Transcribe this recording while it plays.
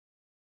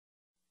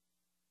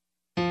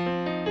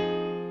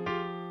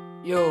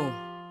Yo,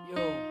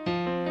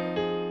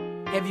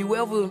 have you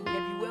ever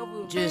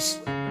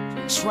just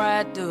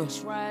tried to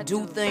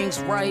do things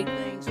right?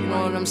 You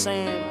know what I'm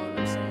saying?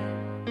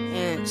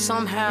 And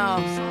somehow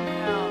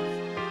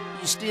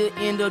you still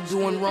end up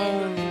doing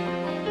wrong.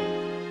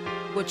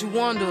 But you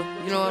wonder,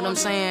 you know what I'm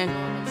saying?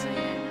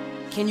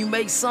 Can you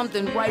make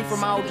something right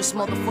from all this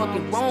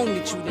motherfucking wrong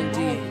that you done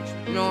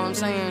did? You know what I'm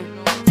saying?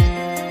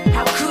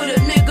 How could a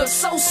nigga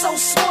so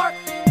smart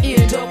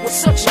end up with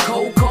such a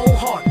cold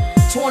heart?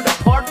 Torn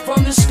apart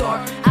from the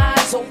start,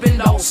 eyes open,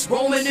 lost,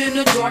 roaming in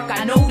the dark.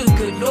 I know the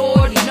good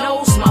Lord, He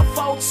knows my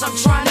faults. I'm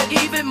trying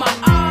to even my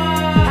odds.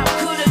 How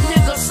could a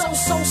nigga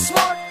so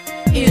smart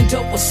end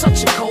up with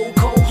such a cold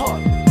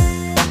heart?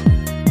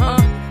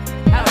 Huh?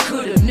 How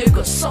could a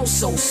nigga so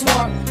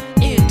smart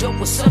end up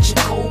with such a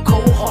cold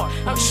heart?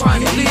 I'm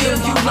trying to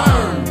live, you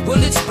learn.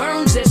 Bullets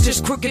burns as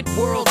this crooked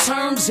world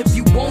turns. If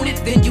you want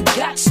it, then you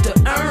got to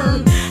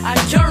earn. I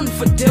yearn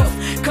for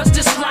death, cause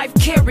this life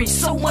carries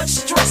so much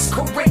stress.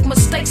 Correct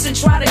mistakes and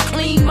try to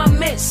clean my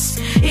mess.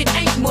 It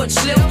ain't much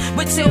left,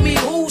 but tell me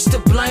who's to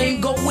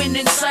blame. Going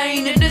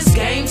insane in this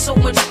game, so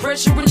much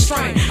pressure and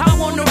strain. I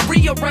wanna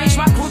rearrange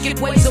my crooked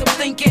ways of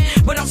thinking,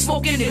 but I'm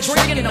smoking and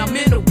drinking, I'm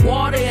in the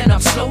water and I'm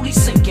slowly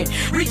sinking.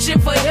 Reaching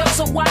for help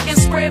so I can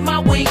spread my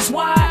wings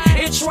wide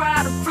and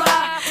try to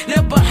fly.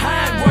 Left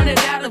behind, running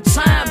out of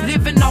time,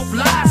 living off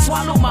lies.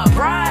 Swallow my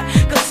pride,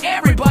 cause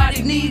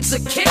everybody needs a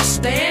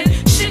kickstand.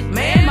 Shit,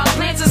 man, my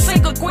plans are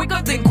sinking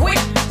quicker than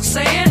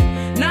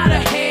quicksand. Not a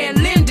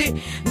hand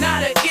lending,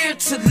 not an ear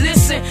to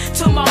listen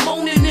to my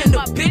moaning and the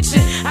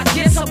bitching. I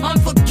guess I'm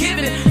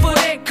unforgiving for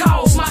that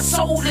cause. My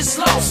soul is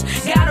lost,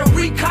 gotta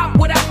recop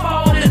without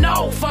falling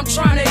off. I'm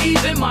trying to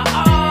even my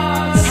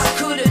odds. How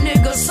could a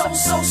nigga so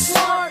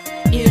smart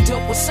end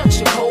up with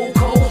such a cold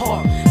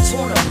heart?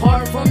 Torn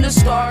apart from the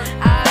start,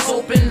 eyes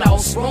open,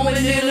 lost, roaming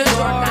in the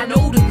dark. I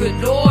know the good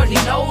Lord, He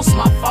knows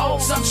my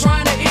faults. I'm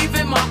trying to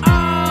even my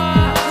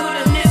odds.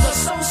 How could a nigga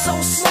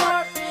so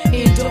smart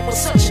end up with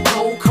such a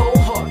cold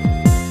heart?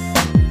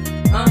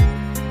 Huh?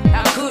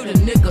 How could a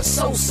nigga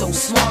so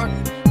smart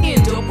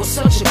end up with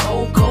such a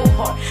cold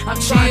heart? I'm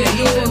trying to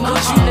even my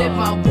odds. Could you let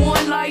my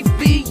one life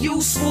be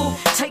useful?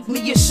 Take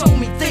me and show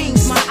me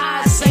things my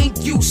eyes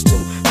ain't used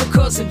to.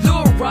 Because in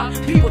Lil Rock,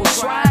 people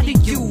try to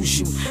use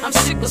you. I'm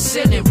sick of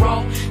selling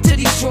raw to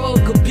these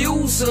drug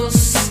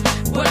abusers.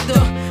 But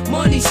the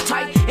money's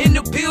tight and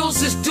the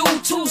bills is due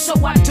too. So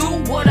I do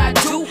what I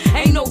do,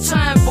 ain't no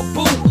time for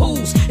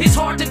boo-hoos. It's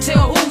hard to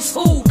tell who's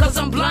who, cause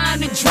I'm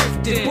blind and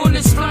drifting.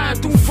 Bullets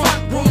flying through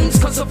front rooms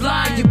cause of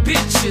lying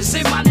bitches.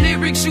 In my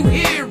lyrics you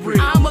hear it,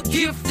 I'm a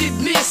gifted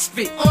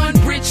misfit,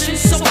 unriching.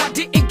 So I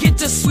didn't get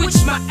to switch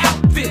my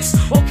outfits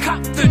or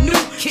cop the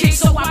new kick.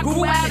 So I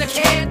grew out of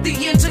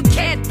caddy into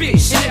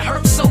catfish, and it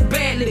hurts so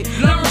badly.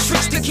 Learn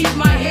tricks to keep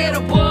my head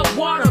above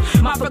water.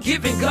 My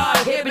forgiving God,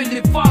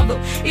 Heavenly Father.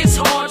 It's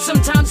hard,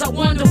 sometimes I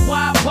wonder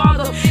why I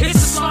bother. It's a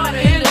slaughter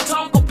and to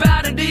talk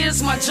about it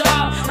is my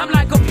job. I'm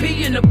like a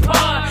pea in a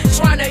pod,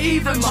 trying to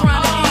even my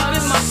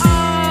odds.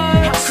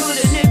 How could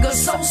a nigga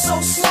so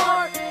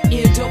smart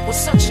end up with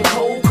such a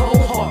cold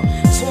heart?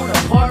 Torn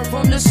apart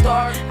from the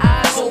start,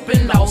 eyes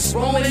open, lost,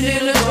 roaming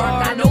in the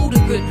dark. I know the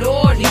good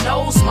Lord, He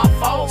knows my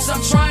faults.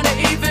 I'm trying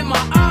to even my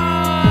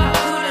odds.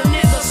 How could a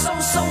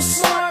nigga so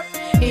smart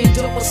end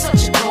up with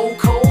such a cold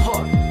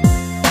heart?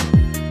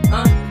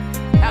 Huh?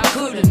 How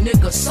could a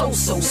nigga so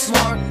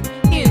smart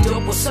end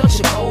up with such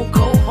a cold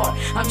heart?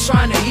 I'm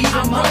trying to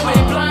even my odds.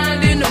 I'm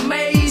blind in a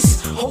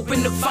maze,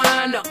 hoping to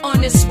find an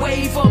honest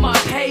way for my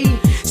pay.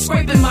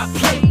 Scraping my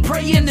plate,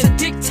 praying to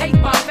dictate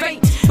my fate.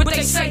 But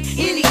they say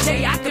any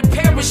day I could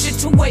perish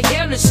into a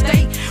hellish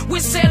state.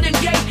 With selling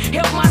yay,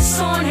 help my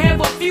son have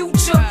a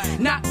future.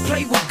 Not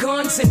play with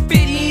guns and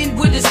fit in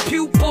with his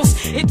pupils.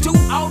 And do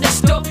all the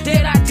stuff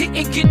that I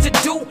didn't get to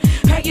do.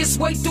 Pay his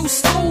way through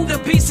school to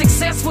be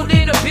successful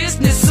in a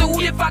business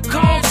suit. If I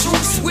call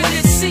truce, will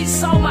it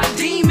cease all my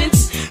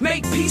demons?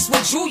 Make peace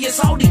with Julius,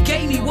 all he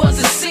gave me was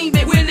a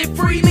semen. Will it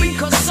free me?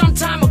 Cause some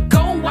time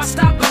ago I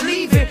stopped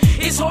believing.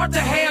 It's hard to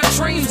have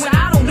dreams when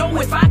I don't know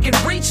if I can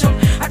reach them.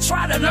 I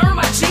try to learn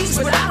my genes,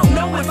 but I don't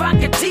know if I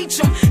can teach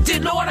them. Dear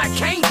Lord, I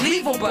can't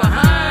leave them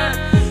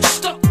behind.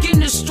 Stuck in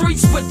the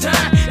streets but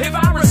dying. If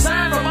I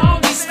resign from all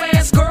these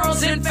fast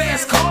girls in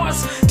fast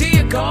cars,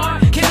 dear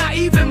God, can I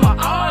even my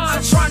odds?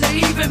 I'm trying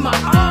to even my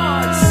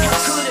odds. How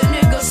could a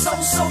nigga so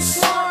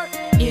smart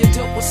end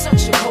up with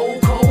such a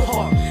cold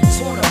heart?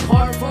 Torn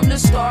apart from the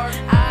start,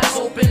 eyes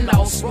open,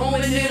 lost,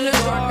 roaming in the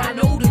dark. I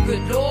know the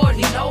good Lord,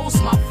 He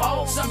knows my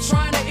faults. I'm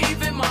trying to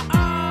even my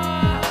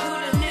odds. How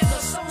could a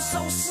nigga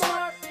so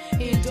smart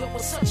end up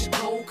with such a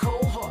cold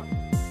heart?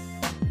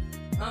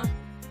 Huh?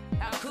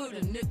 How could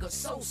a nigga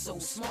so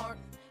smart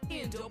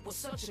end up with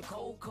such a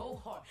cold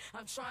heart?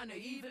 I'm trying to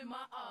even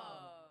my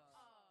odds.